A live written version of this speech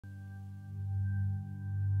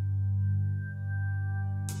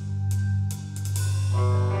The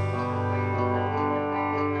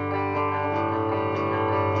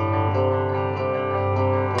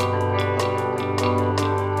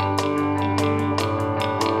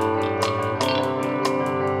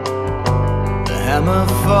hammer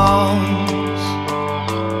falls,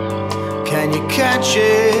 can you catch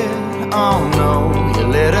it? Oh no, you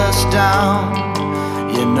let us down,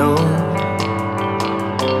 you know.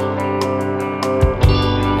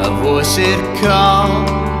 A voice it calls,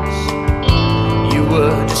 you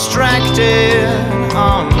were distracted.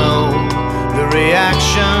 Oh no, the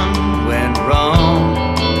reaction went wrong.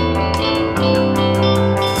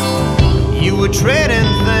 You were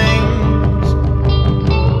trading things,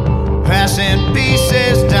 passing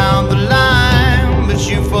pieces down the line, but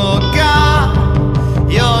you forgot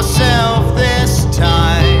yourself this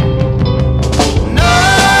time. No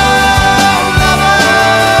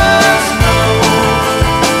lovers, no,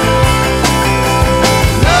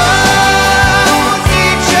 no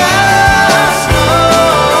teachers, no.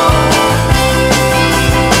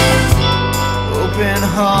 Open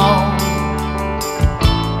hall,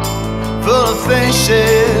 full of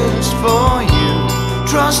faces for you.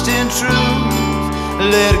 Trust in truth,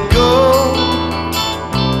 let it go.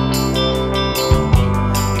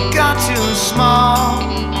 Got too small,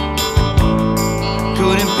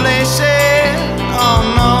 couldn't place it.